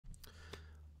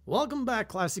Welcome back,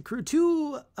 Classic Crew,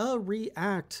 to a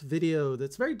React video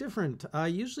that's very different. I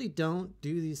usually don't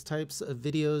do these types of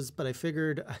videos, but I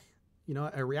figured,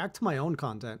 I react to my own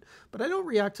content, but I don't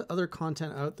react to other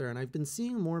content out there. And I've been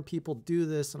seeing more people do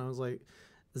this, and I was like,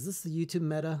 is this the YouTube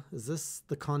meta? Is this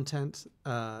the content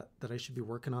that I should be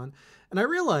working on? And I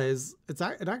realize it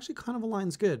actually kind of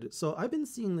aligns good. So I've been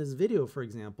seeing this video, for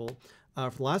example, for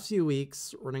the last few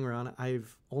weeks running around.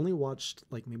 I've only watched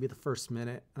like maybe the first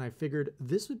minute, and I figured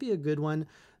this would be a good one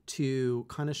to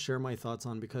kind of share my thoughts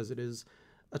on, because it is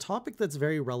a topic that's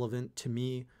very relevant to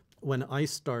me. When I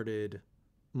started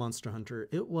Monster Hunter,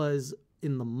 it was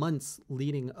in the months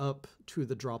leading up to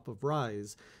the drop of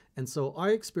Rise. And so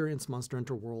I experienced Monster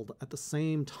Hunter World at the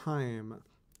same time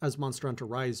as Monster Hunter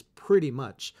Rise, pretty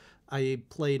much. I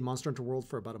played Monster Hunter World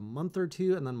for about a month or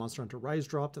two, and then Monster Hunter Rise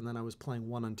dropped, and then I was playing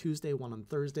one on Tuesday, one on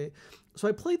Thursday. So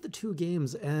I played the two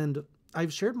games, and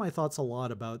I've shared my thoughts a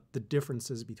lot about the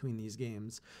differences between these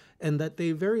games, and that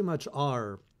they very much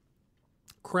are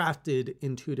crafted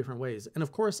in two different ways. And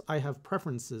of course, I have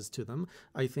preferences to them.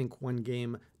 I think one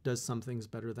game does some things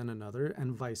better than another,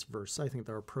 and vice versa. I think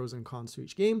there are pros and cons to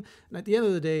each game. And at the end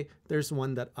of the day, there's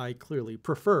one that I clearly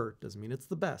prefer. Doesn't mean it's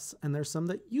the best. And there's some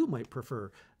that you might prefer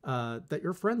that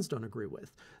your friends don't agree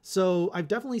with. So I've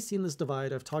definitely seen this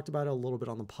divide. I've talked about it a little bit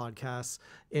on the podcast,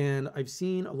 and I've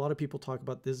seen a lot of people talk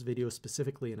about this video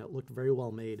specifically, and it looked very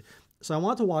well made. So I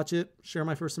want to watch it, share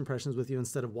my first impressions with you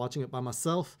instead of watching it by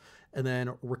myself and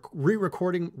then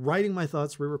re-recording, writing my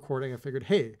thoughts, re-recording. I figured,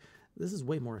 hey, this is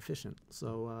way more efficient.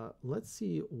 So let's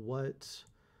see what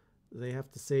they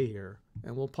have to say here,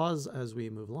 and we'll pause as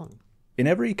we move along. In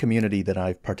every community that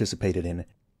I've participated in,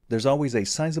 there's always a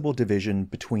sizable division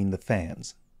between the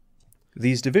fans.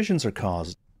 These divisions are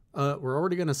caused... We're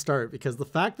already going to start, because the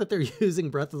fact that they're using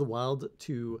Breath of the Wild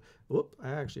to... Whoop, I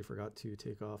actually forgot to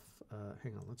take off...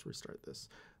 hang on, let's restart this.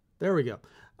 There we go.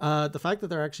 The fact that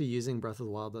they're actually using Breath of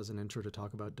the Wild as an intro to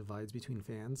talk about divides between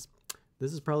fans,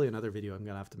 this is probably another video I'm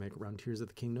going to have to make around Tears of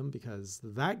the Kingdom, because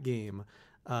that game,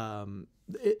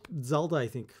 Zelda, I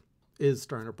think, is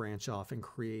starting to branch off and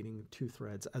creating two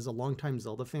threads. As a longtime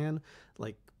Zelda fan,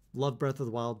 like, love Breath of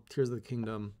the Wild, Tears of the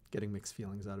Kingdom, getting mixed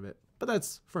feelings out of it. But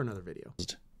that's for another video.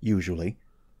 Usually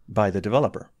by the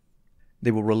developer.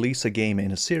 They will release a game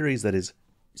in a series that is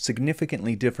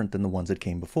significantly different than the ones that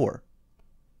came before.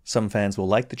 Some fans will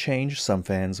like the change, some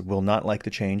fans will not like the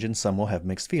change, and some will have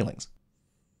mixed feelings.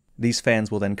 These fans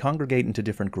will then congregate into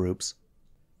different groups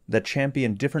that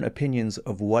champion different opinions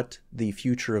of what the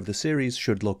future of the series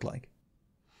should look like.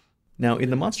 Now, in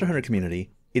the Monster Hunter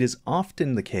community, it is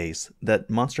often the case that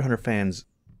Monster Hunter fans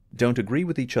don't agree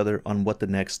with each other on what the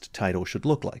next title should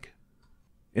look like.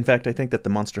 In fact, I think that the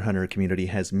Monster Hunter community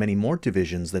has many more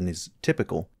divisions than is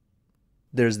typical.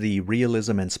 There's the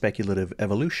realism and speculative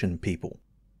evolution people,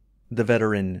 the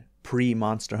veteran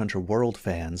pre-Monster Hunter World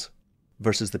fans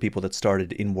versus the people that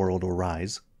started in World or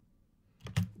Rise.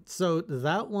 So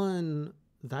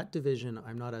that division,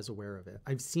 I'm not as aware of it.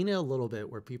 I've seen it a little bit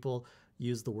where people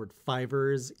use the word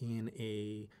fivers in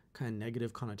a kind of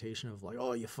negative connotation of like,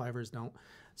 oh, you fivers don't.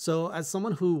 So as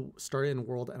someone who started in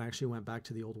World and actually went back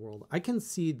to the old World, I can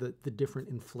see the different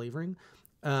in flavoring.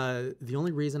 The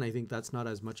only reason I think that's not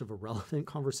as much of a relevant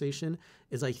conversation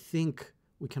is I think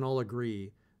we can all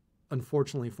agree,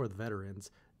 unfortunately for the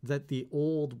veterans, that the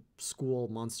old school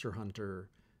Monster Hunter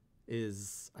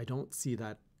is, I don't see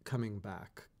that coming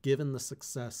back. Given the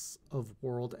success of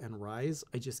World and Rise,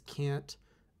 I just can't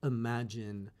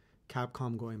imagine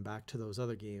Capcom going back to those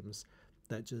other games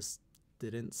that just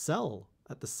didn't sell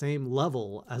at the same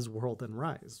level as World and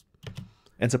Rise.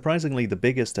 And surprisingly, the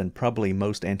biggest and probably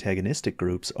most antagonistic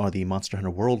groups are the Monster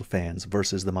Hunter World fans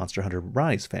versus the Monster Hunter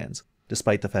Rise fans,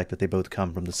 despite the fact that they both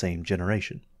come from the same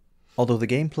generation. Although the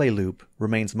gameplay loop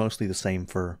remains mostly the same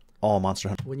for all Monster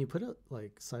Hunter. When you put it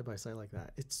like side by side like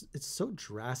that, it's so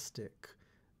drastic.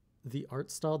 The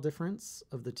art style difference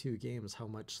of the two games, how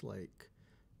much like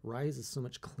Rise is so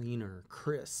much cleaner,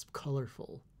 crisp,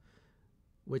 colorful,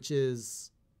 which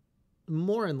is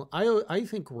more in, I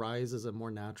think Rise is a more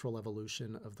natural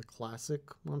evolution of the classic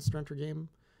Monster Hunter game,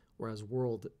 whereas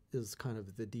World is kind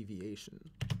of the deviation.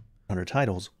 Hunter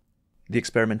titles. The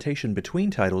experimentation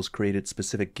between titles created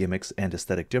specific gimmicks and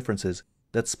aesthetic differences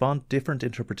that spawned different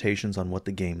interpretations on what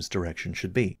the game's direction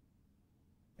should be.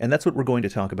 And that's what we're going to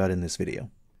talk about in this video.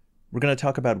 We're going to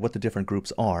talk about what the different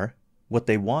groups are, what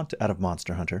they want out of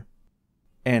Monster Hunter,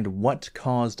 and what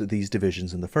caused these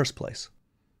divisions in the first place.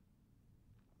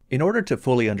 In order to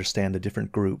fully understand the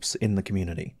different groups in the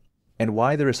community, and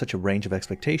why there is such a range of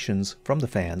expectations from the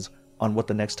fans on what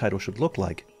the next title should look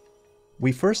like,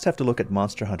 we first have to look at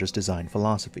Monster Hunter's design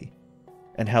philosophy.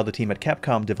 and how the team at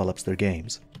Capcom develops their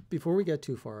games. Before we get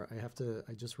too far,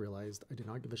 I just realized I did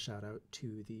not give a shout out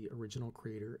to the original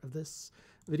creator of this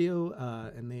video,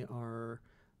 and they are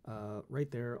right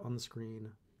there on the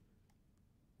screen.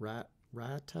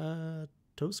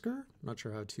 Ratatosker? Not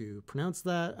sure how to pronounce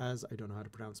that, as I don't know how to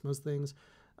pronounce most things,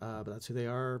 but that's who they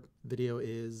are. Video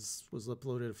was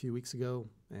uploaded a few weeks ago,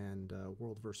 and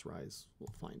World vs. Rise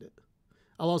will find it.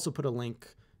 I'll also put a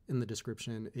link in the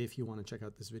description if you want to check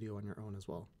out this video on your own as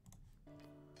well.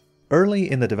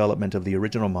 Early in the development of the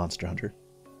original Monster Hunter,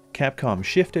 Capcom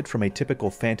shifted from a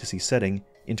typical fantasy setting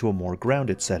into a more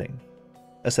grounded setting.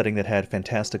 A setting that had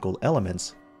fantastical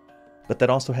elements, but that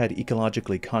also had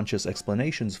ecologically conscious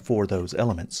explanations for those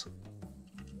elements.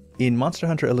 In Monster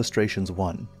Hunter Illustrations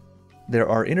 1, there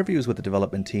are interviews with the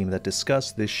development team that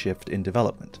discuss this shift in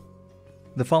development.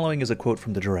 The following is a quote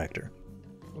from the director.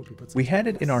 "We had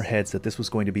it in our heads that this was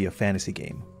going to be a fantasy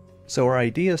game, so our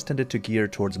ideas tended to gear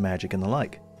towards magic and the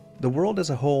like. The world as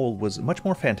a whole was much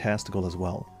more fantastical as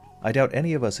well. I doubt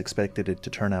any of us expected it to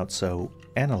turn out so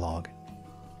analog."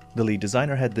 The lead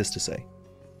designer had this to say: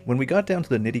 "When we got down to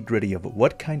the nitty-gritty of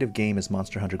what kind of game is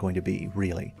Monster Hunter going to be,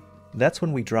 really, that's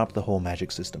when we dropped the whole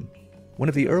magic system. One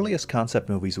of the earliest concept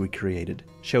movies we created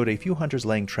showed a few hunters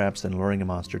laying traps and luring a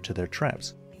monster to their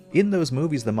traps. In those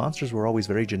movies, the monsters were always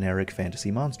very generic fantasy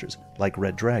monsters, like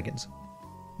red dragons.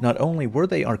 Not only were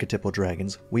they archetypal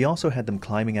dragons, we also had them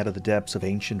climbing out of the depths of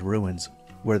ancient ruins,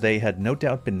 where they had no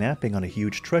doubt been napping on a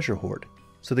huge treasure hoard,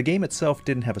 so the game itself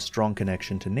didn't have a strong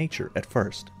connection to nature at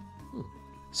first."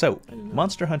 So,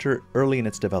 Monster Hunter, early in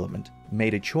its development,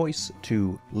 made a choice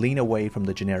to lean away from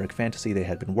the generic fantasy they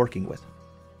had been working with.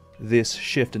 This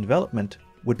shift in development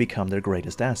would become their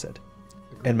greatest asset,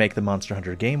 and make the Monster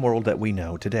Hunter game world that we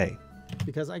know today.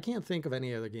 Because I can't think of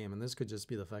any other game, and this could just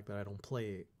be the fact that I don't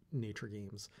play nature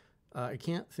games. I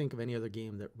can't think of any other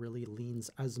game that really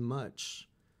leans as much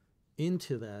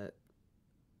into that,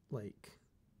 like,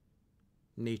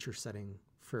 nature setting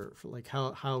for like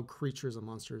how creatures and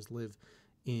monsters live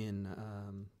in,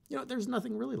 there's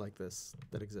nothing really like this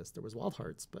that exists. There was Wild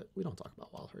Hearts, but we don't talk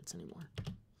about Wild Hearts anymore.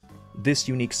 This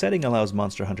unique setting allows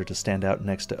Monster Hunter to stand out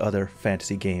next to other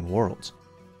fantasy game worlds.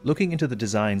 Looking into the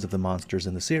designs of the monsters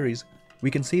in the series,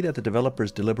 we can see that the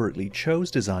developers deliberately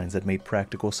chose designs that made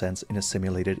practical sense in a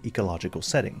simulated ecological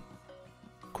setting.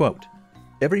 Quote,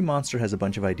 "Every monster has a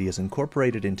bunch of ideas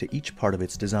incorporated into each part of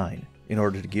its design, in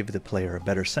order to give the player a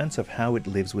better sense of how it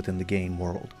lives within the game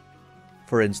world.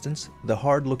 For instance, the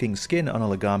hard-looking skin on a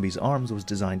Legambi's arms was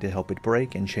designed to help it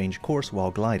brake and change course while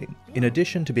gliding, in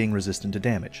addition to being resistant to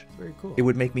damage. Very cool. It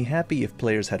would make me happy if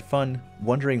players had fun,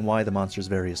 wondering why the monster's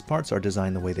various parts are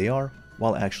designed the way they are,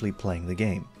 while actually playing the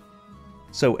game."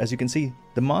 So, as you can see,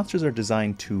 the monsters are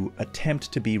designed to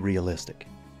attempt to be realistic.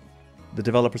 The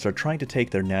developers are trying to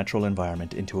take their natural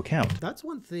environment into account. That's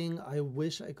one thing I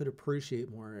wish I could appreciate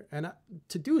more. And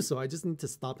to do so, I just need to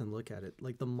stop and look at it.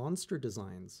 Like, the monster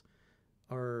designs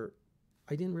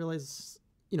I didn't realize,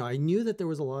 I knew that there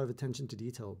was a lot of attention to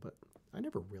detail, but I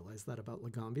never realized that about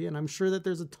Legambi, and I'm sure that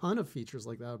there's a ton of features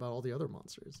like that about all the other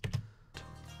monsters.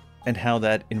 And how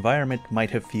that environment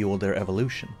might have fueled their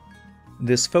evolution.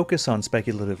 This focus on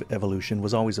speculative evolution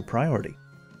was always a priority.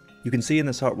 You can see in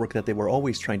this artwork that they were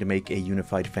always trying to make a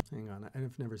unified Hang on,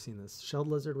 I've never seen this. Shelled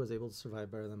lizard was able to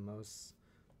survive better than most.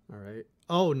 All right.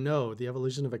 Oh no, the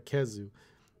evolution of a Kezu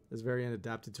is very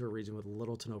unadapted to a region with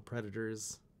little to no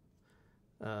predators.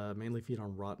 Mainly feed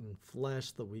on rotten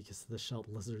flesh. The weakest of the shelled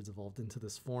lizards evolved into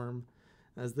this form,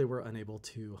 as they were unable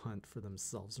to hunt for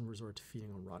themselves and resort to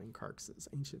feeding on rotting carcasses.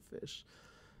 Ancient fish.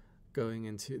 Going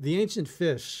into the ancient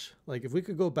fish, like if we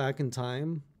could go back in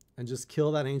time and just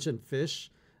kill that ancient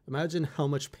fish, imagine how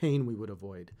much pain we would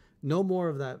avoid. No more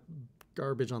of that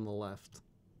garbage on the left.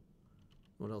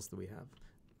 What else do we have?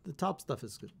 The top stuff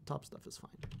is good. Top stuff is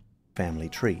fine. Family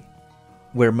tree,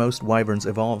 where most wyverns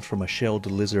evolved from a shelled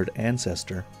lizard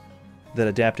ancestor that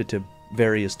adapted to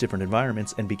various different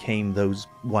environments and became those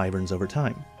wyverns over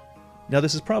time. Now,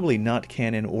 this is probably not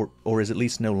canon, or is at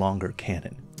least no longer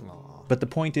canon. Aww. But the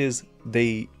point is,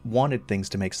 they wanted things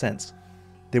to make sense.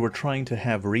 They were trying to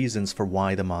have reasons for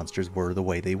why the monsters were the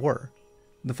way they were.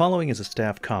 The following is a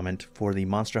staff comment for the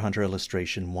Monster Hunter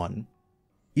Illustration 1.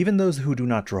 "Even those who do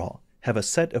not draw have a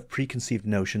set of preconceived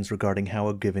notions regarding how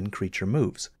a given creature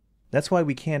moves. That's why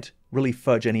we can't really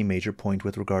fudge any major point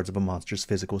with regards of a monster's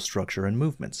physical structure and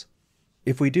movements.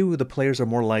 If we do, the players are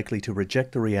more likely to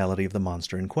reject the reality of the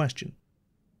monster in question.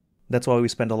 That's why we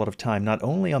spend a lot of time not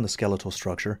only on the skeletal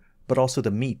structure, but also the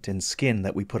meat and skin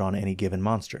that we put on any given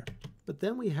monster." But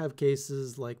then we have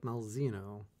cases like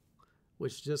Malzeno,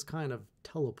 which just kind of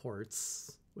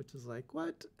teleports which is like,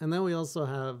 what? And then we also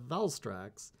have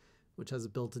Valstrax, which has a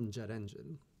built-in jet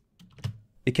engine.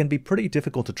 It can be pretty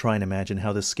difficult to try and imagine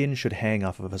how the skin should hang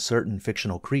off of a certain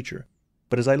fictional creature,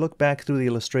 but as I look back through the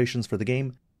illustrations for the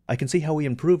game, I can see how we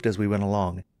improved as we went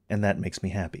along, and that makes me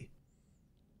happy.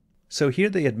 So here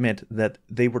they admit that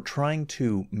they were trying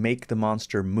to make the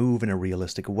monster move in a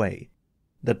realistic way,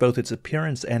 that both its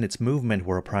appearance and its movement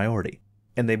were a priority,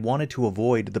 and they wanted to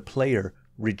avoid the player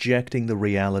rejecting the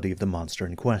reality of the monster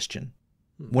in question.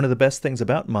 One of the best things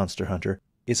about Monster Hunter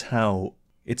is how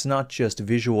it's not just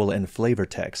visual and flavor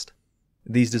text.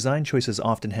 These design choices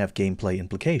often have gameplay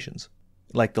implications.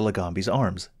 Like the Lagambi's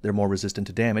arms, they're more resistant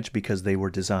to damage because they were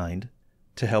designed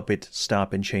to help it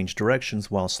stop and change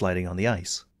directions while sliding on the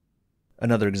ice.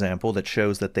 Another example that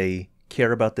shows that they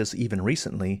care about this even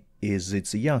recently is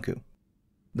Zitsuyaku.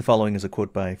 The following is a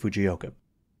quote by Fujioka.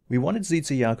 "We wanted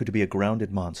Zitsuyaku to be a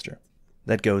grounded monster.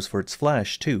 That goes for its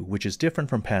flash too, which is different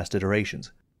from past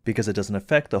iterations, because it doesn't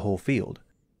affect the whole field.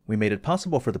 We made it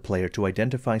possible for the player to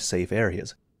identify safe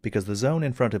areas, because the zone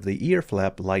in front of the ear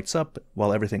flap lights up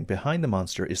while everything behind the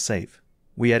monster is safe.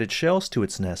 We added shells to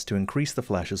its nest to increase the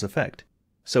flash's effect,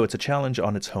 so it's a challenge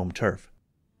on its home turf."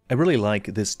 I really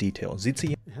like this detail.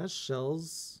 It has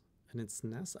shells in its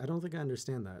nest? I don't think I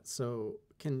understand that. So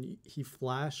can he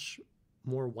flash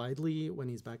more widely when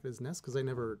he's back at his nest? Because I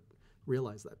never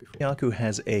realized that before. Yaku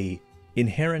has a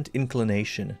inherent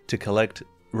inclination to collect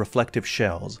reflective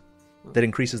shells that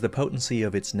increases the potency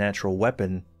of its natural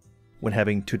weapon when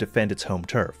having to defend its home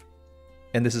turf.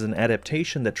 And this is an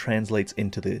adaptation that translates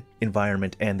into the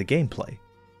environment and the gameplay.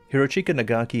 Hirochika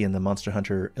Nagaki in the Monster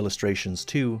Hunter Illustrations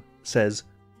 2 says,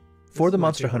 "For the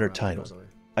Monster Hunter titles,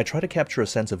 I try to capture a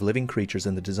sense of living creatures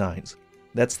in the designs.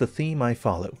 That's the theme I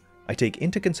follow. I take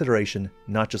into consideration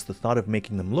not just the thought of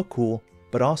making them look cool,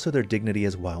 but also their dignity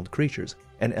as wild creatures,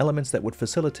 and elements that would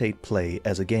facilitate play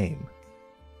as a game.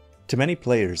 To many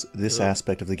players, this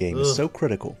aspect of the game is so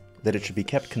critical that it should be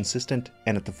kept consistent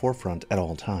and at the forefront at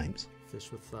all times."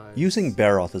 Fish with thighs. Using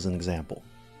Barroth as an example,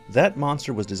 that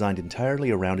monster was designed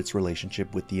entirely around its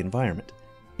relationship with the environment.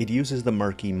 It uses the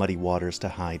murky, muddy waters to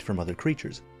hide from other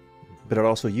creatures, but it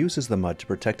also uses the mud to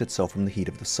protect itself from the heat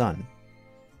of the sun.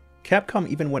 Capcom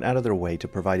even went out of their way to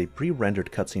provide a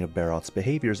pre-rendered cutscene of Barroth's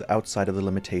behaviors outside of the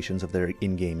limitations of their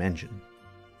in-game engine.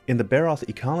 In the Barroth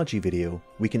ecology video,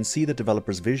 we can see the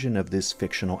developer's vision of this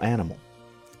fictional animal,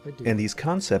 and these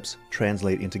concepts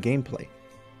translate into gameplay.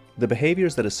 The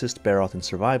behaviors that assist Barroth in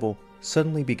survival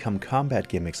suddenly become combat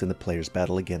gimmicks in the player's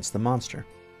battle against the monster.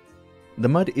 The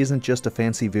mud isn't just a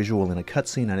fancy visual in a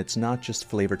cutscene, and it's not just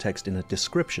flavor text in a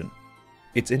description.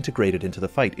 It's integrated into the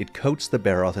fight. It coats the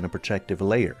Barroth in a protective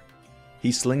layer.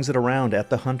 He slings it around at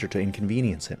the hunter to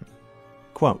inconvenience him.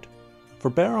 Quote, "For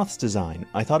Barroth's design,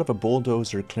 I thought of a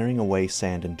bulldozer clearing away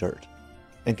sand and dirt,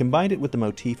 and combined it with the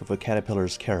motif of a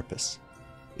caterpillar's carapace.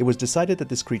 It was decided that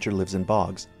this creature lives in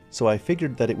bogs, so I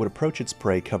figured that it would approach its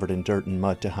prey covered in dirt and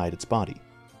mud to hide its body.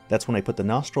 That's when I put the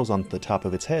nostrils on the top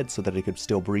of its head so that it could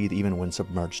still breathe even when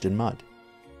submerged in mud."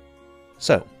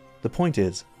 So, the point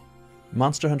is,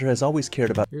 Monster Hunter has always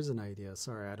cared about... Here's an idea.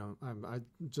 Sorry, I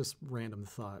just random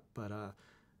thought, but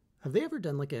have they ever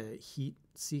done like a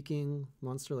heat-seeking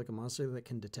monster, like a monster that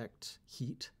can detect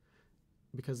heat?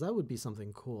 Because that would be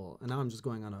something cool. And now I'm just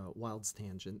going on a wild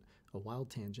tangent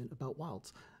about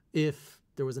wilds. If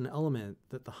there was an element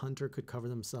that the hunter could cover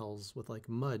themselves with like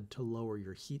mud to lower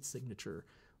your heat signature,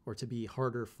 or to be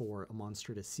harder for a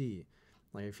monster to see.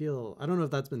 Like I don't know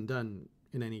if that's been done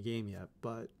in any game yet,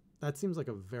 but that seems like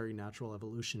a very natural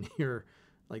evolution here.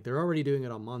 Like they're already doing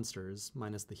it on monsters,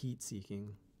 minus the heat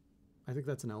seeking. I think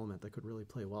that's an element that could really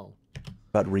play well.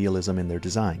 About realism in their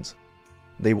designs.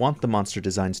 They want the monster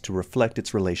designs to reflect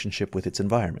its relationship with its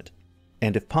environment,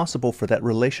 and if possible for that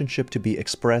relationship to be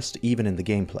expressed even in the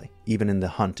gameplay, even in the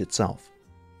hunt itself.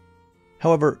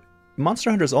 However, Monster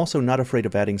Hunter is also not afraid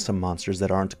of adding some monsters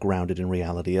that aren't grounded in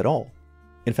reality at all.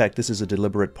 In fact, this is a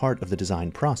deliberate part of the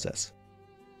design process.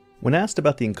 When asked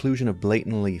about the inclusion of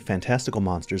blatantly fantastical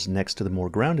monsters next to the more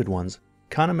grounded ones,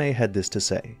 Kaname had this to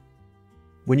say.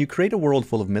 "When you create a world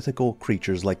full of mythical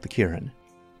creatures like the Kirin,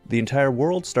 the entire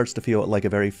world starts to feel like a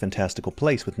very fantastical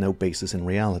place with no basis in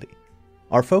reality.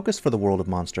 Our focus for the world of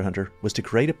Monster Hunter was to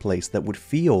create a place that would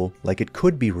feel like it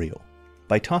could be real.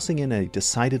 By tossing in a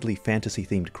decidedly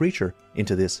fantasy-themed creature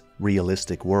into this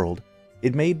realistic world,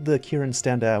 it made the Kirin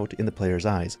stand out in the player's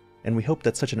eyes, and we hope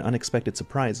that such an unexpected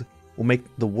surprise will make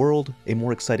the world a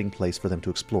more exciting place for them to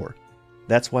explore.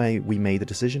 That's why we made the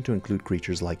decision to include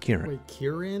creatures like Kirin." Wait,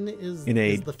 Kirin is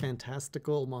the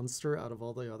fantastical monster out of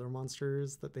all the other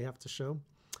monsters that they have to show?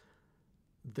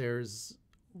 There's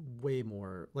way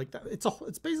more like that.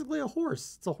 It's basically a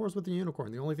horse. It's a horse with a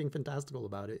unicorn. The only thing fantastical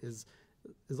about it is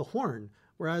a horn.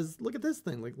 Whereas look at this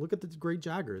thing. Like look at the Great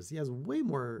Jaggers. He has way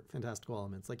more fantastical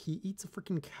elements. Like he eats a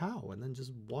freaking cow and then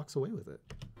just walks away with it.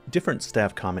 Different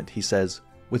staff comment, he says,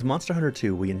 with Monster Hunter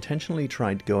 2, we intentionally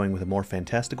tried going with a more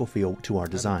fantastical feel to our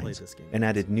designs and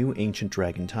added new ancient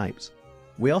dragon types.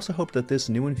 We also hoped that this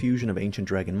new infusion of ancient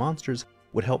dragon monsters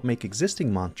would help make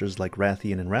existing monsters like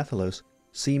Rathian and Rathalos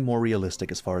seem more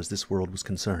realistic as far as this world was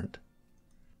concerned.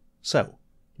 So,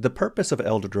 the purpose of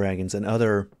elder dragons and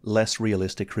other less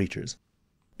realistic creatures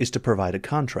is to provide a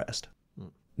contrast.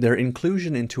 Their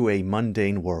inclusion into a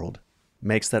mundane world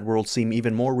makes that world seem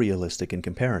even more realistic in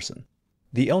comparison.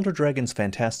 The elder dragon's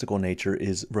fantastical nature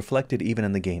is reflected even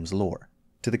in the game's lore.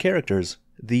 To the characters,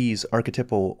 these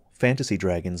archetypal fantasy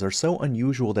dragons are so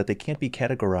unusual that they can't be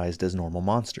categorized as normal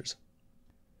monsters.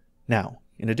 Now,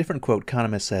 in a different quote,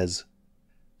 Kaname says,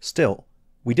 "Still,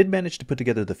 we did manage to put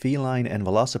together the feline and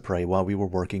velociprey while we were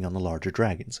working on the larger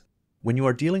dragons. When you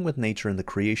are dealing with nature and the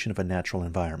creation of a natural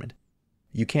environment,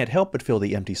 you can't help but fill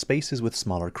the empty spaces with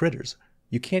smaller critters.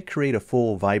 You can't create a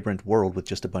full, vibrant world with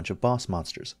just a bunch of boss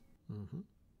monsters."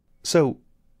 So,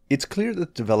 it's clear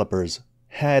that developers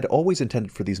had always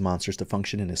intended for these monsters to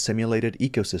function in a simulated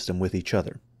ecosystem with each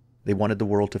other. They wanted the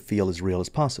world to feel as real as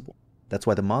possible. That's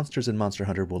why the monsters in Monster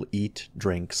Hunter will eat,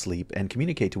 drink, sleep, and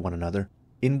communicate to one another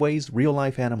in ways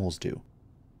real-life animals do.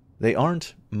 They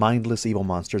aren't mindless evil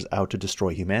monsters out to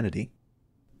destroy humanity.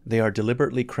 They are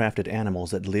deliberately crafted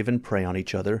animals that live and prey on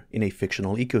each other in a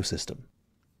fictional ecosystem.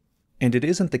 And it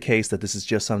isn't the case that this is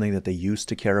just something that they used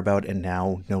to care about and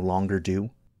now no longer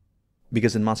do.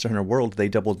 Because in Monster Hunter World, they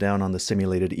doubled down on the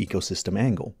simulated ecosystem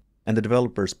angle, and the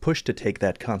developers pushed to take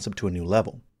that concept to a new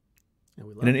level.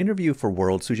 In an interview for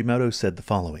World, Tsujimoto said the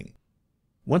following: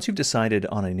 "Once you've decided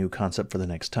on a new concept for the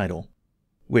next title,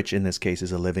 which in this case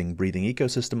is a living, breathing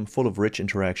ecosystem full of rich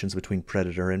interactions between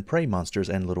predator and prey monsters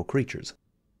and little creatures,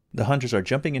 the hunters are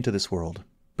jumping into this world,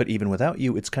 but even without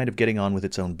you, it's kind of getting on with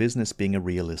its own business being a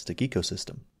realistic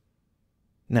ecosystem."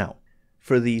 Now,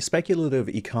 for the speculative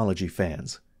ecology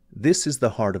fans, this is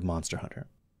the heart of Monster Hunter.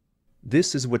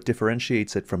 This is what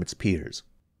differentiates it from its peers.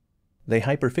 They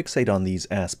hyperfixate on these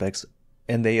aspects,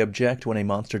 and they object when a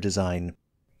monster design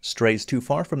strays too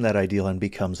far from that ideal and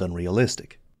becomes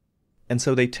unrealistic. And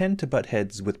so they tend to butt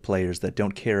heads with players that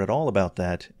don't care at all about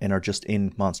that and are just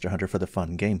in Monster Hunter for the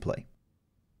fun gameplay.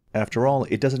 After all,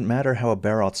 it doesn't matter how a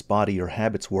Barroth's body or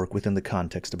habits work within the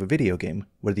context of a video game,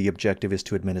 where the objective is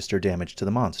to administer damage to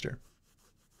the monster.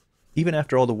 Even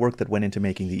after all the work that went into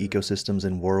making the ecosystems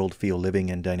and world feel living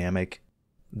and dynamic,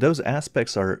 those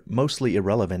aspects are mostly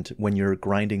irrelevant when you're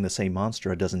grinding the same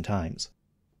monster a dozen times.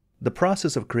 The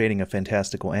process of creating a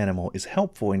fantastical animal is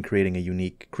helpful in creating a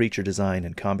unique creature design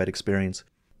and combat experience,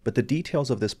 but the details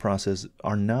of this process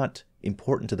are not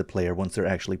important to the player once they're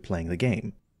actually playing the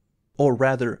game. Or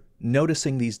rather,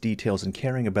 noticing these details and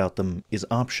caring about them is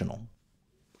optional.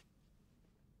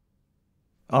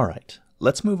 Alright,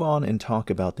 let's move on and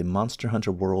talk about the Monster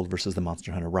Hunter World versus the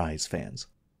Monster Hunter Rise fans.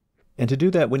 And to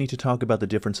do that, we need to talk about the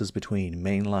differences between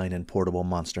mainline and portable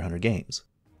Monster Hunter games.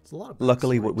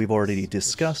 Luckily, what we've already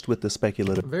discussed with the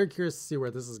speculative... I'm very curious to see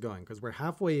where this is going, because we're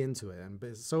halfway into it,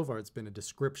 and so far it's been a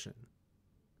description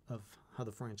of how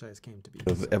the franchise came to be.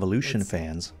 ...of Evolution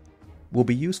fans will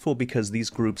be useful because these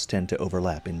groups tend to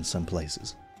overlap in some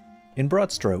places. In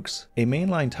broad strokes, a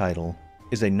mainline title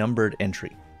is a numbered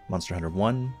entry: Monster Hunter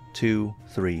 1, 2,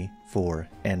 3, 4,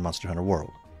 and Monster Hunter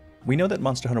World. We know that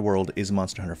Monster Hunter World is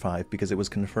Monster Hunter 5 because it was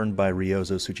confirmed by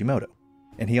Ryozo Tsujimoto,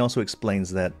 and he also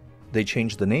explains that they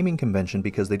changed the naming convention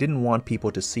because they didn't want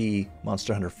people to see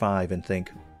Monster Hunter 5 and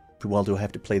think, well, do I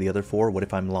have to play the other 4? What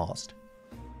if I'm lost?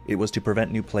 It was to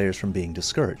prevent new players from being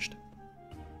discouraged.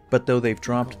 But though they've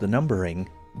dropped the numbering,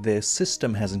 the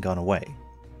system hasn't gone away.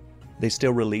 They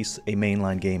still release a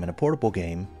mainline game and a portable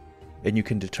game, and you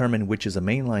can determine which is a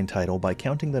mainline title by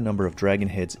counting the number of dragon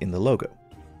heads in the logo.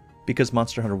 Because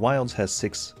Monster Hunter Wilds has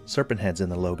 6 serpent heads in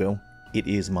the logo, it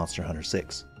is Monster Hunter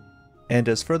 6. And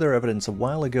as further evidence, a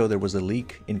while ago there was a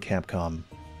leak in Capcom.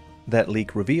 That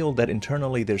leak revealed that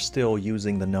internally they're still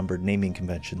using the numbered naming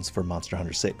conventions for Monster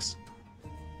Hunter 6.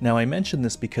 Now I mention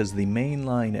this because the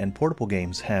mainline and portable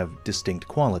games have distinct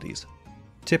qualities.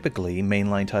 Typically,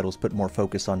 mainline titles put more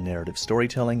focus on narrative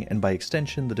storytelling, and by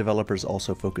extension, the developers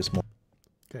also focus more...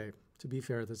 Okay, to be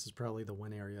fair, this is probably the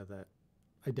one area that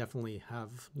I definitely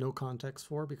have no context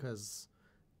for, because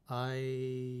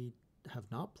I have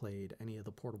not played any of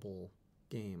the portable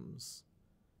games,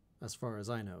 as far as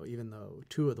I know, even though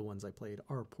 2 of the ones I played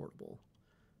are portable.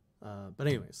 But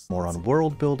anyways. More on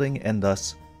world building and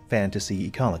thus fantasy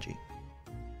ecology.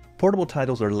 Portable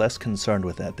titles are less concerned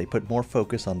with that. They put more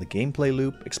focus on the gameplay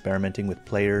loop, experimenting with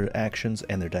player actions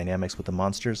and their dynamics with the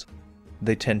monsters.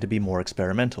 They tend to be more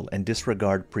experimental and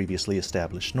disregard previously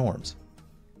established norms.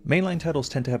 Mainline titles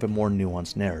tend to have a more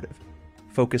nuanced narrative,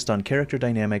 focused on character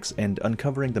dynamics and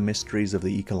uncovering the mysteries of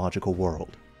the ecological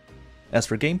world. As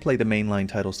for gameplay, the mainline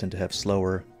titles tend to have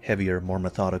slower, heavier, more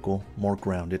methodical, more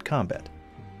grounded combat.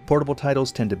 Portable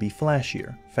titles tend to be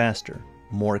flashier, faster,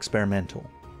 more experimental.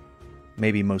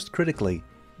 Maybe most critically,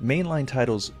 mainline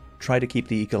titles try to keep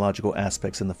the ecological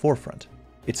aspects in the forefront.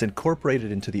 It's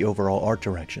incorporated into the overall art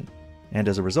direction, and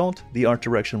as a result, the art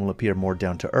direction will appear more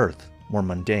down to earth, more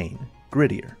mundane,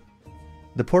 grittier.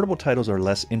 The portable titles are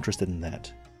less interested in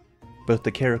that. Both the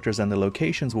characters and the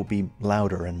locations will be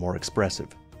louder and more expressive,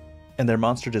 and their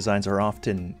monster designs are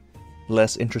often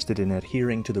less interested in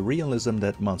adhering to the realism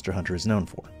that Monster Hunter is known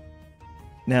for.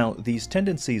 Now, these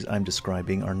tendencies I'm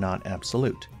describing are not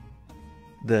absolute.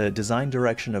 The design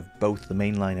direction of both the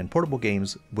mainline and portable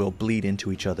games will bleed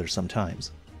into each other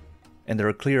sometimes, and there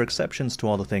are clear exceptions to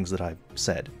all the things that I've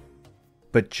said.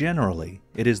 But generally,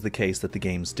 it is the case that the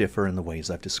games differ in the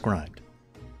ways I've described.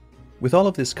 With all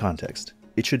of this context,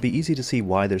 it should be easy to see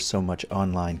why there's so much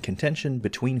online contention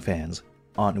between fans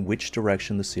on which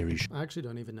direction the series I actually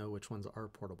don't even know which ones are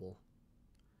portable.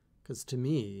 Because to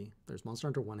me, there's Monster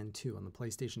Hunter 1 and 2 on the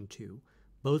PlayStation 2.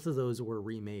 Both of those were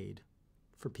remade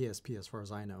for PSP as far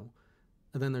as I know.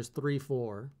 And then there's 3,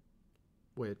 4,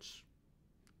 which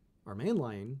are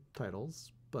mainline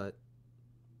titles, but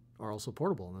are also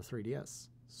portable on the 3DS.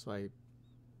 So I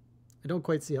don't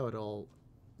quite see how it all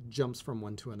jumps from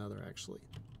one to another, actually.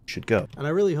 should go. And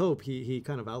I really hope he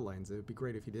kind of outlines it. It would be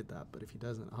great if he did that, but if he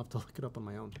doesn't, I'll have to look it up on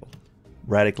my own.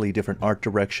 Radically different art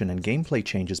direction and gameplay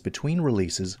changes between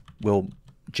releases will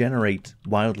generate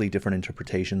wildly different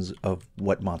interpretations of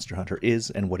what Monster Hunter is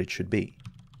and what it should be.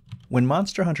 When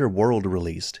Monster Hunter World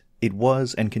released, it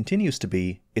was and continues to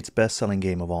be its best-selling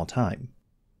game of all time.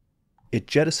 It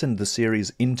jettisoned the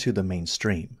series into the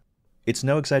mainstream. It's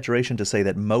no exaggeration to say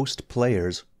that most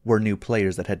players were new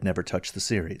players that had never touched the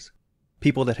series.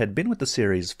 People that had been with the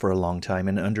series for a long time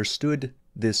and understood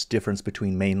this difference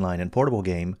between mainline and portable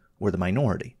game were the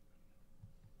minority.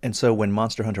 And so when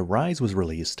Monster Hunter Rise was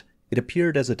released, it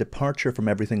appeared as a departure from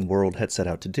everything World had set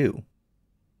out to do.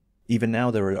 Even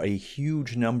now there are a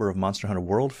huge number of Monster Hunter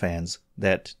World fans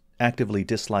that actively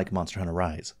dislike Monster Hunter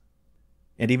Rise.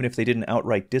 And even if they didn't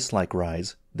outright dislike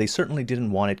Rise, they certainly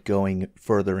didn't want it going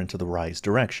further into the Rise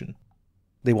direction.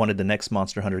 They wanted the next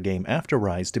Monster Hunter game after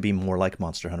Rise to be more like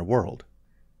Monster Hunter World.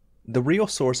 The real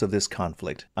source of this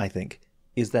conflict, I think,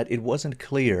 is that it wasn't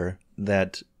clear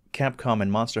that Capcom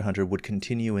and Monster Hunter would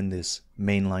continue in this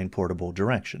mainline portable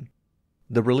direction.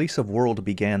 The release of World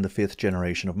began the 5th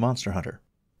generation of Monster Hunter,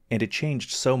 and it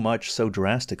changed so much so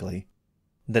drastically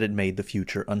that it made the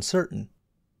future uncertain.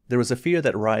 There was a fear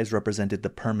that Rise represented the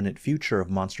permanent future of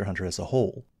Monster Hunter as a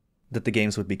whole, that the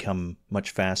games would become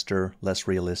much faster, less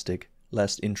realistic,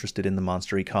 less interested in the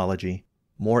monster ecology,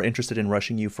 more interested in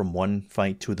rushing you from one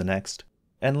fight to the next,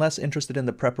 and less interested in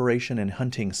the preparation and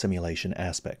hunting simulation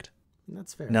aspect.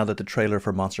 That's fair. Now that the trailer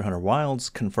for Monster Hunter Wilds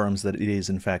confirms that it is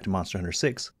in fact Monster Hunter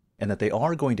 6, and that they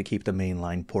are going to keep the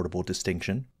mainline portable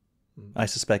distinction, I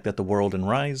suspect that the World and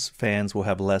Rise fans will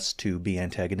have less to be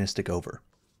antagonistic over.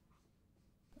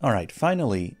 Alright,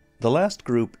 finally, the last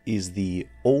group is the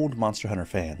old Monster Hunter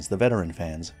fans, the veteran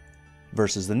fans,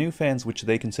 versus the new fans, which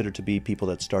they consider to be people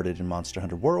that started in Monster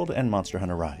Hunter World and Monster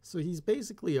Hunter Rise. So he's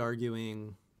basically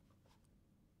arguing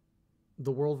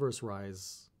the World vs.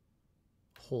 Rise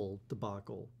whole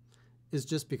debacle is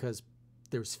just because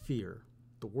there's fear.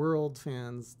 The World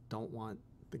fans don't want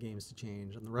the games to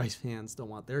change, and the Rise fans don't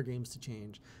want their games to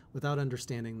change, without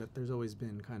understanding that there's always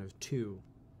been kind of two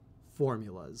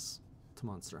formulas to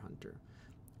Monster Hunter,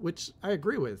 which I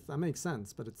agree with. That makes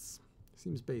sense, but it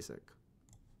seems basic.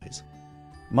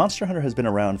 Monster Hunter has been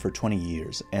around for 20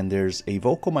 years, and there's a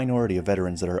vocal minority of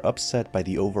veterans that are upset by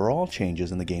the overall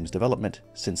changes in the game's development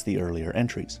since the earlier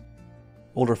entries.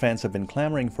 Older fans have been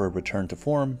clamoring for a return to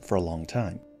form for a long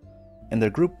time, and their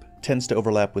group tends to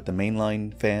overlap with the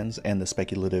mainline fans and the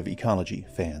speculative ecology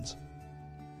fans.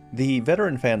 The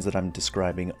veteran fans that I'm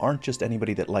describing aren't just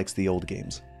anybody that likes the old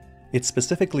games. It's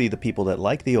specifically the people that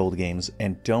like the old games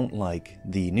and don't like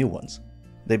the new ones.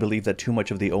 They believe that too much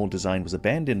of the old design was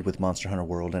abandoned with Monster Hunter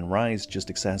World, and Rise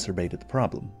just exacerbated the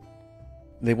problem.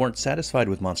 They weren't satisfied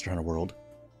with Monster Hunter World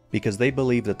because they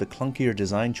believe that the clunkier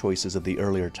design choices of the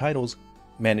earlier titles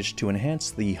managed to enhance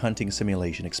the hunting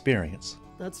simulation experience.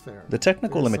 That's fair. The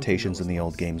technical limitations in the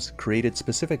old games created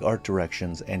specific art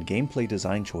directions and gameplay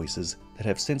design choices that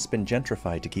have since been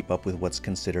gentrified to keep up with what's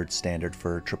considered standard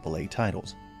for AAA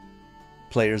titles.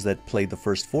 Players that played the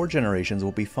first 4 generations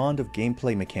will be fond of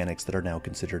gameplay mechanics that are now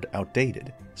considered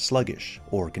outdated, sluggish,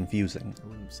 or confusing. That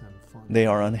wouldn't sound fun. They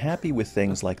are unhappy with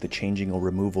things like the changing or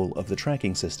removal of the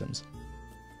tracking systems,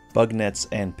 bug nets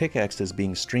and pickaxes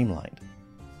being streamlined,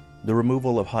 the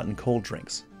removal of hot and cold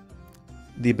drinks,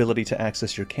 the ability to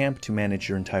access your camp to manage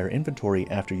your entire inventory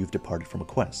after you've departed from a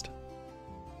quest.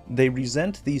 They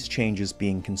resent these changes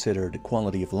being considered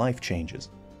quality of life changes.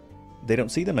 They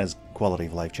don't see them as quality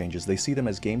of life changes, they see them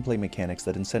as gameplay mechanics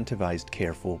that incentivized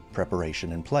careful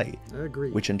preparation and play, I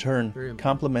agree. which in turn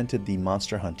complemented the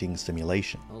monster hunting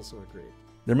simulation. Also agree.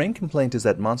 Their main complaint is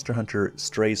that Monster Hunter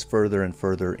strays further and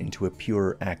further into a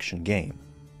pure action game.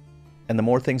 And the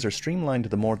more things are streamlined,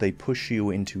 the more they push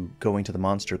you into going to the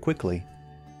monster quickly,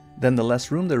 then the less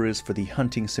room there is for the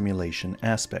hunting simulation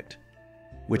aspect,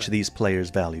 which these players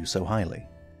value so highly.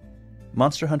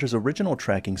 Monster Hunter's original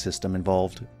tracking system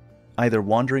involved either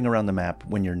wandering around the map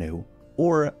when you're new,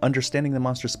 or understanding the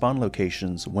monster spawn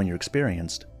locations when you're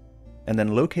experienced, and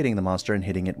then locating the monster and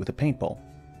hitting it with a paintball.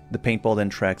 The paintball then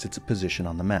tracks its position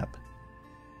on the map.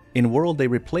 In World, they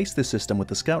replaced this system with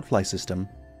the Scoutfly system,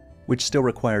 which still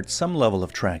required some level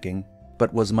of tracking,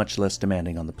 but was much less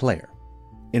demanding on the player.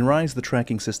 In Rise, the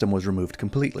tracking system was removed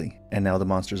completely, and now the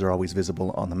monsters are always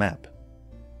visible on the map.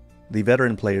 The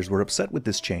veteran players were upset with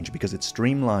this change because it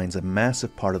streamlines a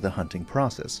massive part of the hunting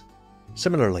process.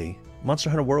 Similarly, Monster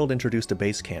Hunter World introduced a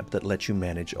base camp that lets you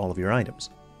manage all of your items.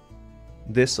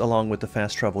 This, along with the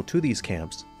fast travel to these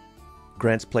camps,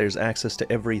 grants players access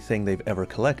to everything they've ever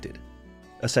collected,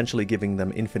 essentially giving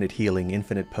them infinite healing,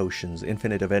 infinite potions,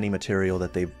 infinite of any material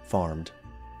that they've farmed,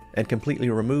 and completely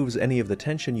removes any of the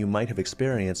tension you might have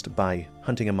experienced by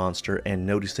hunting a monster and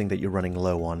noticing that you're running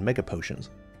low on mega potions,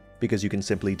 because you can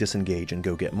simply disengage and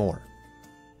go get more.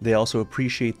 They also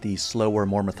appreciate the slower,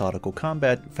 more methodical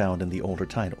combat found in the older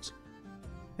titles,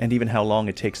 and even how long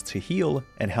it takes to heal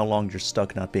and how long you're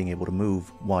stuck not being able to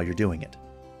move while you're doing it.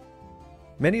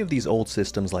 Many of these old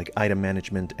systems like item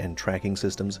management and tracking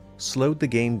systems slowed the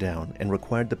game down and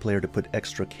required the player to put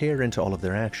extra care into all of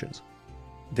their actions.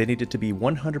 They needed to be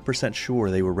 100%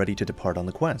 sure they were ready to depart on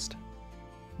the quest.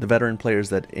 The veteran players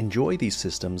that enjoy these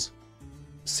systems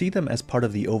see them as part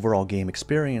of the overall game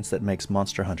experience that makes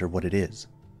Monster Hunter what it is.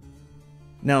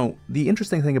 Now, the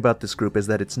interesting thing about this group is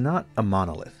that it's not a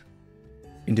monolith.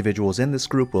 Individuals in this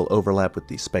group will overlap with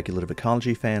the speculative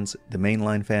ecology fans, the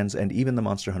mainline fans, and even the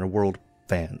Monster Hunter World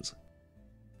fans.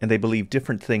 And they believe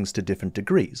different things to different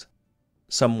degrees.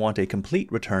 Some want a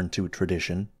complete return to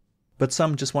tradition, but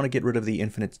some just want to get rid of the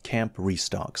infinite camp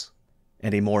restocks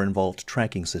and a more involved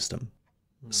tracking system.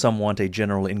 Some want a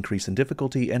general increase in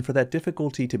difficulty, and for that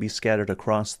difficulty to be scattered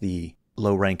across the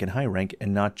low rank and high rank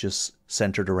and not just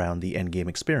centered around the endgame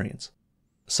experience.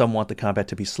 Some want the combat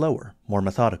to be slower, more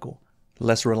methodical,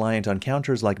 less reliant on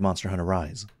counters like Monster Hunter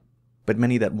Rise. But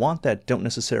many that want that don't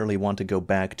necessarily want to go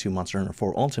back to Monster Hunter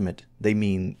 4 Ultimate, they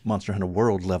mean Monster Hunter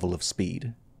World level of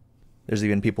speed. There's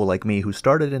even people like me who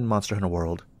started in Monster Hunter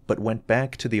World, but went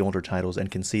back to the older titles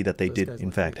and can see that they did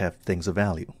in fact have things of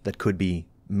value that could be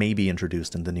maybe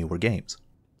introduced in the newer games.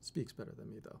 Speaks better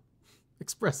than me, though.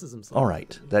 Expresses himself.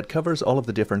 Alright, that covers all of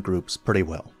the different groups pretty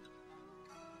well.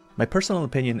 My personal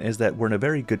opinion is that we're in a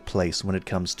very good place when it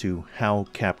comes to how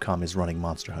Capcom is running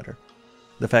Monster Hunter.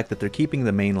 The fact that they're keeping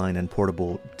the mainline and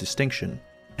portable distinction,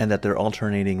 and that they're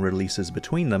alternating releases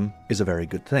between them, is a very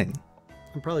good thing.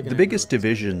 The biggest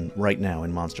division right now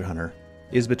in Monster Hunter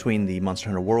is between the Monster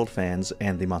Hunter World fans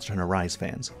and the Monster Hunter Rise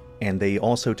fans, and they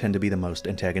also tend to be the most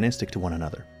antagonistic to one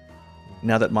another.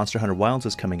 Now that Monster Hunter Wilds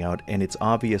is coming out, and it's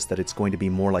obvious that it's going to be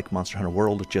more like Monster Hunter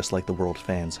World just like the World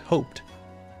fans hoped,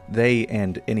 they,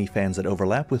 and any fans that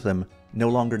overlap with them, no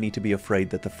longer need to be afraid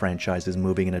that the franchise is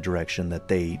moving in a direction that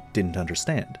they didn't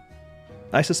understand.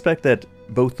 I suspect that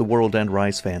both the World and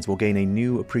Rise fans will gain a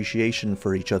new appreciation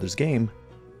for each other's game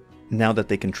now that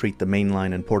they can treat the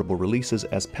mainline and portable releases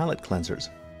as palate cleansers.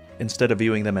 Instead of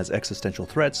viewing them as existential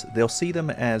threats, they'll see them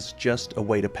as just a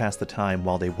way to pass the time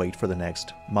while they wait for the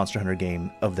next Monster Hunter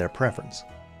game of their preference.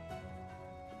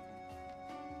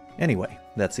 Anyway,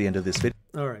 that's the end of this video.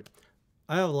 Alright,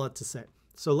 I have a lot to say.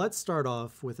 So let's start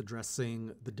off with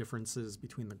addressing the differences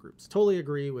between the groups. Totally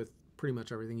agree with pretty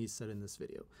much everything he said in this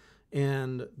video.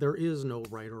 And there is no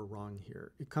right or wrong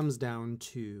here. It comes down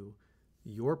to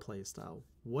your playstyle,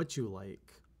 what you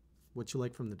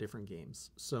like from the different games.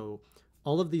 So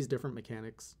all of these different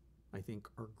mechanics, I think,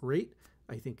 are great.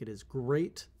 I think it is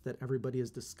great that everybody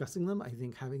is discussing them. I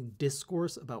think having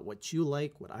discourse about what you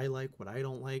like, what I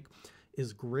don't like,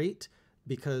 is great.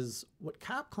 because what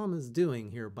Capcom is doing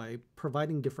here by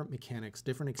providing different mechanics,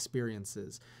 different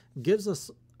experiences, gives us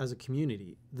as a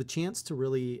community the chance to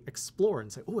really explore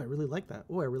and say, oh, I really like that.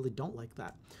 Oh, I really don't like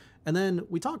that. And then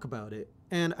we talk about it.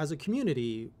 And as a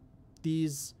community,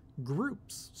 these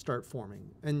groups start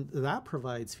forming. And that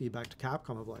provides feedback to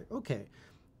Capcom of like, okay,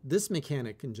 this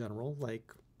mechanic in general,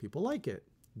 like, people like it.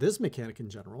 This mechanic in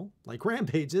general, like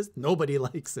Rampages, nobody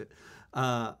likes it.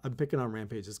 I'm picking on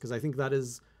Rampages because I think that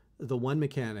is the one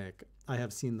mechanic I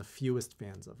have seen the fewest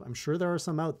fans of. I'm sure there are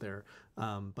some out there,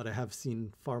 but I have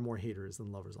seen far more haters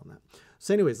than lovers on that.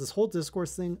 So anyways, this whole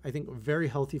discourse thing, I think very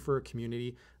healthy for a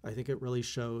community. I think it really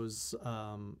shows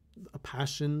a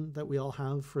passion that we all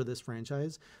have for this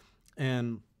franchise.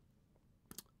 And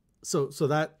so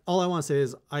that, all I want to say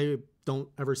is I don't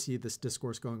ever see this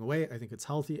discourse going away. I think it's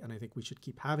healthy and I think we should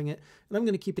keep having it. And I'm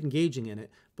going to keep engaging in it.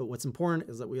 But what's important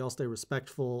is that we all stay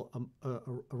respectful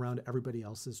around everybody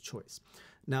else's choice.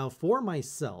 Now, for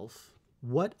myself,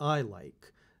 what I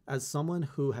like as someone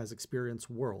who has experienced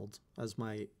World as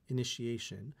my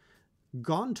initiation,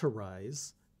 gone to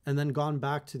Rise, and then gone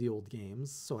back to the old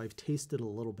games, so I've tasted a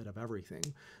little bit of everything,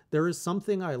 there is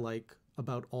something I like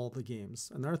about all the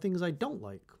games, and there are things I don't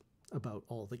like about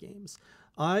all the games.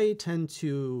 I tend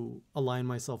to align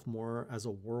myself more as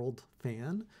a World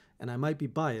fan, and I might be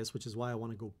biased, which is why I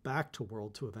want to go back to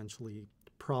World to eventually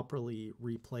properly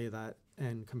replay that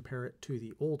and compare it to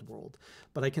the old World.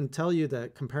 But I can tell you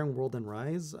that comparing World and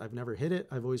Rise, I've never hit it.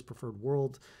 I've always preferred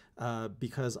World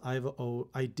because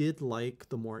I did like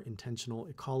the more intentional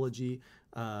ecology,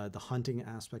 the hunting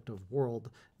aspect of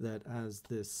World that, as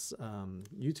this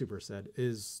YouTuber said,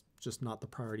 is just not the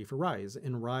priority for Rise.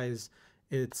 In Rise,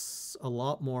 it's a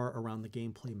lot more around the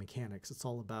gameplay mechanics. It's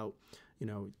all about, you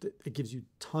know, it gives you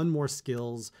a ton more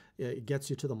skills. It gets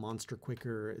you to the monster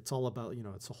quicker. It's all about, you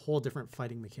know, it's a whole different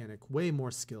fighting mechanic, way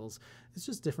more skills. It's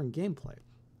just different gameplay.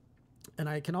 And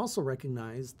I can also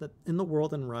recognize that in the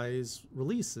World and Rise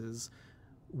releases,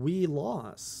 we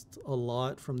lost a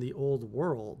lot from the old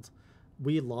World.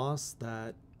 We lost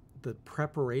the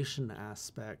preparation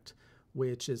aspect,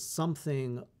 which is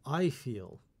something I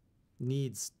feel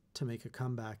needs to make a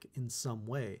comeback in some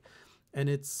way. And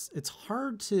it's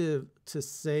hard to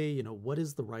say, you know, what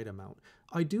is the right amount.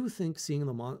 I do think seeing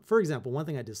for example, one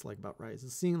thing I dislike about Rise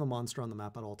is seeing the monster on the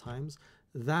map at all times.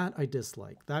 That I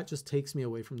dislike. That just takes me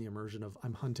away from the immersion of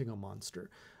I'm hunting a monster.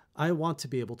 I want to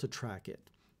be able to track it.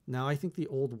 Now, I think the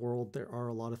old World, there are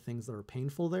a lot of things that are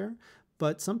painful there,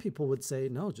 but some people would say,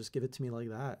 no, just give it to me like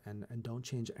that and don't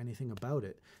change anything about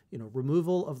it. You know,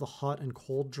 removal of the hot and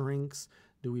cold drinks.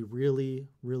 Do we really,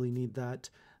 really need that?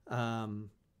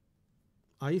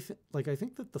 I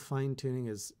think that the fine tuning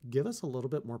is give us a little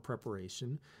bit more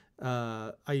preparation.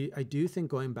 I do think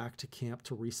going back to camp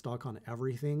to restock on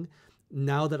everything,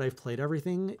 now that I've played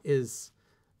everything, is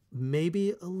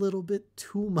maybe a little bit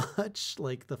too much,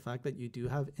 like the fact that you do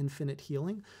have infinite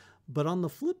healing. But on the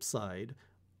flip side,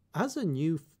 as a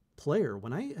new player,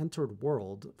 when I entered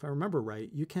World, if I remember right,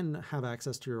 you can have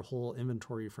access to your whole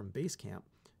inventory from base camp,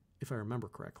 if I remember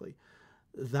correctly.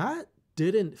 That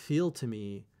didn't feel to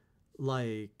me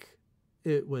like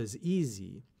it was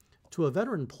easy. To a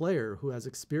veteran player who has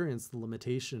experienced the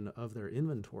limitation of their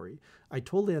inventory, I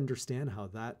totally understand how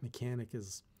that mechanic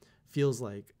feels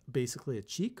like basically a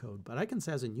cheat code. But I can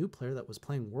say as a new player that was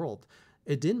playing World,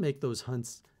 it didn't make those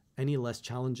hunts any less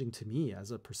challenging to me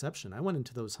as a perception. I went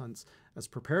into those hunts as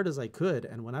prepared as I could,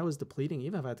 and when I was depleting,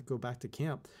 even if I had to go back to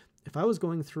camp, if I was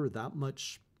going through that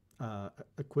much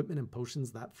equipment and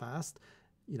potions that fast,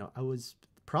 you know,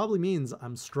 probably means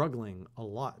I'm struggling a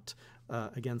lot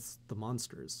against the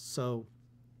monsters. So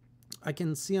I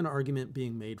can see an argument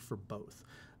being made for both.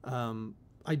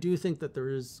 I do think that there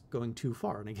is going too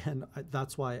far, and again,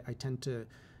 that's why I tend to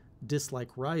dislike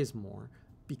Rise more.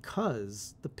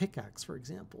 Because the pickaxe, for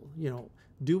example, you know,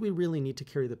 do we really need to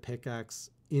carry the pickaxe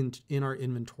in our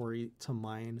inventory to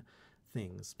mine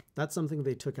things? That's something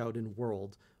they took out in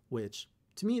World, which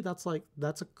to me, that's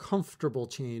a comfortable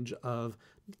change of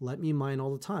let me mine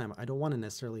all the time. I don't want to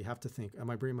necessarily have to think, am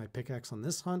I bringing my pickaxe on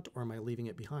this hunt or am I leaving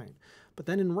it behind? But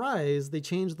then in Rise, they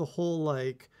changed the whole,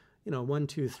 like, you know, 1,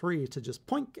 2, 3 to just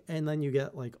poink, and then you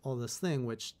get like all this thing,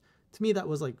 which to me, that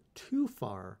was like too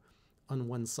far on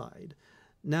one side.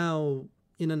 Now,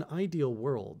 in an ideal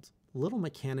world, little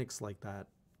mechanics like that,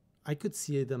 I could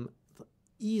see them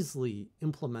easily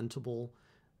implementable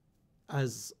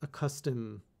as a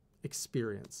custom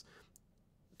experience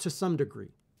to some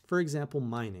degree. For example,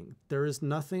 mining. There is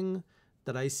nothing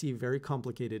that I see very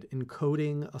complicated in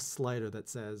coding a slider that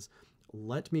says,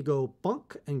 let me go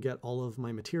bunk and get all of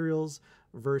my materials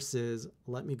versus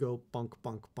let me go bunk,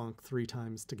 bunk, bunk 3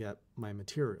 times to get my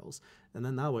materials. And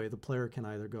then that way the player can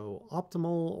either go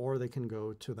optimal or they can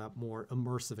go to that more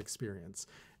immersive experience.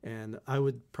 And I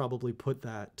would probably put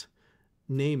that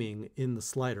naming in the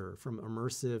slider from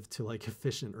immersive to like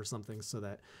efficient or something, so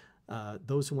that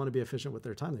those who want to be efficient with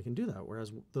their time, they can do that.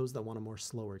 Whereas those that want a more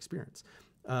slower experience.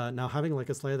 Now having like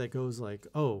a slider that goes like,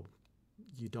 oh,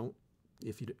 you don't,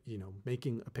 if you know,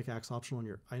 making a pickaxe optional on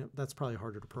your item, that's probably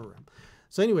harder to program.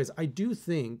 So anyways, I do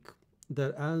think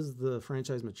that as the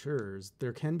franchise matures,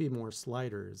 there can be more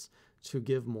sliders to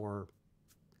give more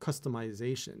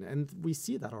customization. And we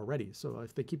see that already. So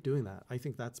if they keep doing that, I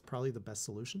think that's probably the best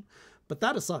solution. But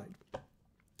that aside,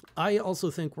 I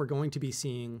also think we're going to be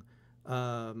seeing,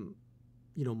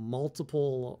 you know,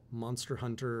 multiple Monster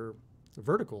Hunter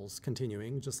verticals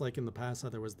continuing, just like in the past how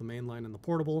there was the mainline and the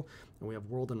portable, and we have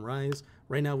World and Rise.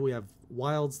 Right now we have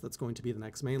Wilds, that's going to be the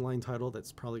next mainline title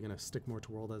that's probably going to stick more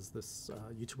to World, as this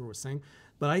YouTuber was saying.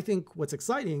 But I think what's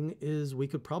exciting is we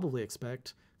could probably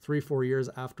expect 3-4 years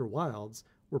after Wilds,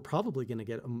 we're probably going to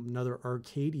get another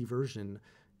arcadey version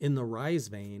in the Rise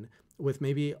vein with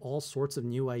maybe all sorts of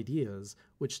new ideas,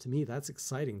 which to me, that's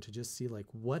exciting to just see like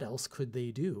what else could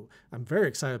they do. I'm very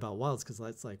excited about Wilds because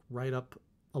that's like right up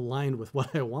aligned with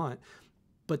what I want.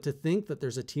 But to think that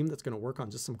there's a team that's going to work on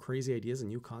just some crazy ideas and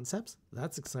new concepts,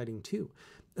 that's exciting too.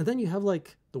 And then you have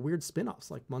like the weird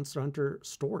spin-offs like Monster Hunter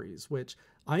Stories, which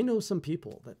I know some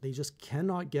people that they just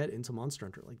cannot get into Monster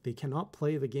Hunter. Like they cannot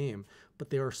play the game, but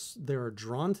they are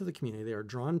drawn to the community. They are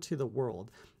drawn to the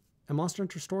world. And Monster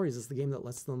Hunter Stories is the game that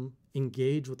lets them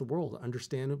engage with the world,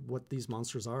 understand what these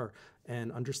monsters are,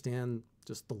 and understand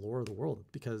just the lore of the world,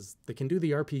 because they can do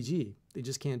the RPG. They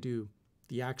just can't do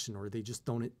the action, or they just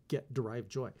don't get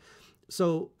derived joy.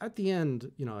 So at the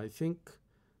end, you know, I think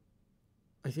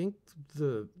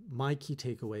my key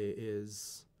takeaway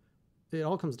is it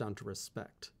all comes down to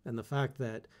respect, and the fact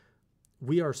that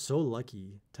we are so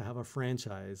lucky to have a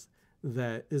franchise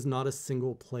that is not a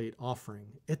single plate offering.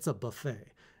 It's a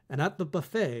buffet. And at the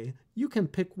buffet, you can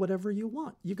pick whatever you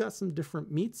want. You got some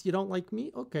different meats. You don't like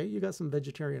meat? Okay, you got some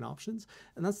vegetarian options.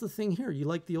 And that's the thing here. You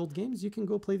like the old games? You can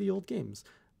go play the old games.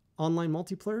 Online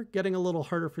multiplayer, getting a little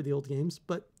harder for the old games,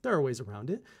 but there are ways around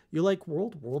it. You like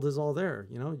World? World is all there.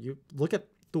 You know, you look at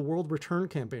the World Return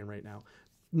campaign right now.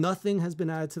 Nothing has been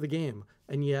added to the game,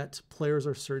 and yet players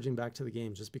are surging back to the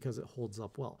game just because it holds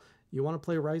up well. You want to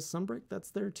play Rise Sunbreak?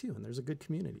 That's there too, and there's a good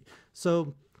community.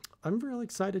 So I'm really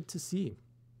excited to see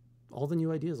all the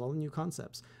new ideas, all the new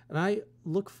concepts. And I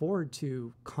look forward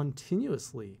to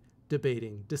continuously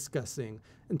debating, discussing,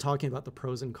 and talking about the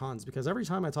pros and cons, because every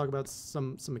time I talk about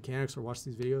some mechanics or watch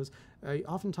these videos, I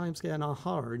oftentimes get an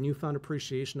aha or a newfound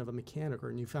appreciation of a mechanic or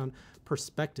a newfound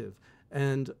perspective.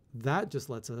 And that just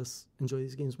lets us enjoy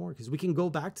these games more, because we can go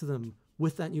back to them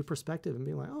with that new perspective and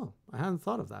be like, oh, I hadn't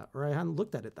thought of that, or I hadn't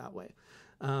looked at it that way.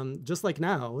 Just like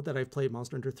now that I've played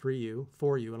Monster Hunter 3U,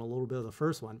 4U, and a little bit of the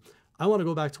first one, I want to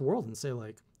go back to World and say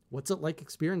like, what's it like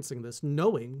experiencing this,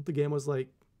 knowing the game was like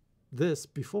this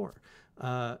before?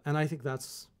 And I think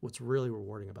that's what's really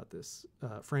rewarding about this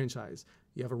franchise.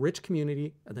 You have a rich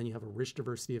community, and then you have a rich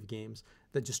diversity of games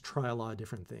that just try a lot of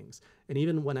different things. And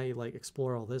even when I like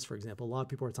explore all this, for example, a lot of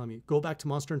people are telling me, go back to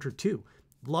Monster Hunter 2.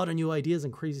 A lot of new ideas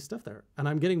and crazy stuff there. And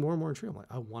I'm getting more and more intrigued. I'm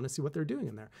like, I want to see what they're doing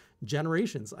in there.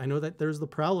 Generations. I know that there's the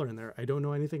Prowler in there. I don't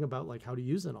know anything about like how to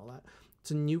use it and all that. It's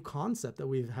a new concept that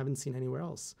we haven't seen anywhere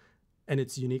else. And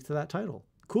it's unique to that title.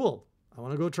 Cool. I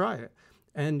want to go try it.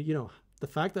 And, you know, the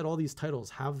fact that all these titles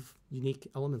have unique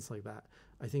elements like that,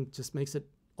 I think just makes it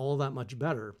all that much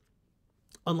better.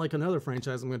 Unlike another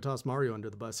franchise, I'm going to toss Mario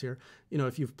under the bus here. You know,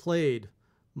 if you've played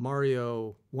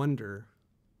Mario Wonder,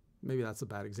 maybe that's a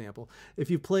bad example. If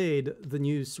you played the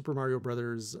new Super Mario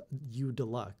Brothers U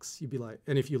Deluxe, you'd be like,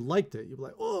 and if you liked it, you'd be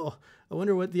like, oh, I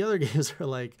wonder what the other games are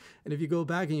like. And if you go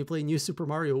back and you play New Super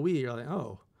Mario Wii, you're like,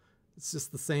 oh, it's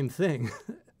just the same thing.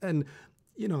 And,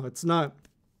 you know, it's not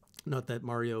that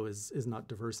Mario is not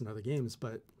diverse in other games,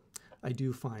 but I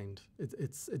do find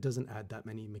it doesn't add that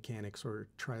many mechanics or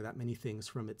try that many things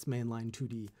from its mainline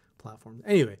 2D platform.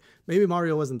 Anyway, maybe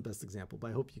Mario wasn't the best example,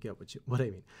 but I hope you get what I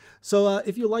mean. So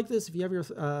if you like this, if you have your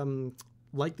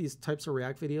like these types of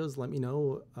React videos, let me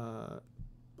know.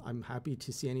 I'm happy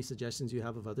to see any suggestions you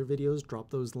have of other videos.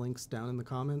 Drop those links down in the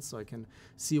comments so I can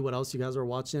see what else you guys are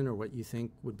watching or what you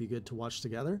think would be good to watch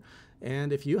together.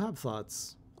 And if you have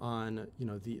thoughts on, you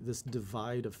know, this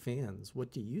divide of fans,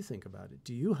 what do you think about it?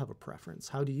 Do you have a preference?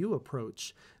 How do you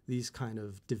approach these kind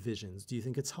of divisions? Do you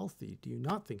think it's healthy? Do you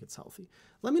not think it's healthy?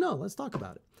 Let me know. Let's talk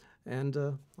about it. And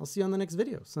I'll see you on the next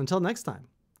video. So until next time,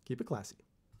 keep it classy.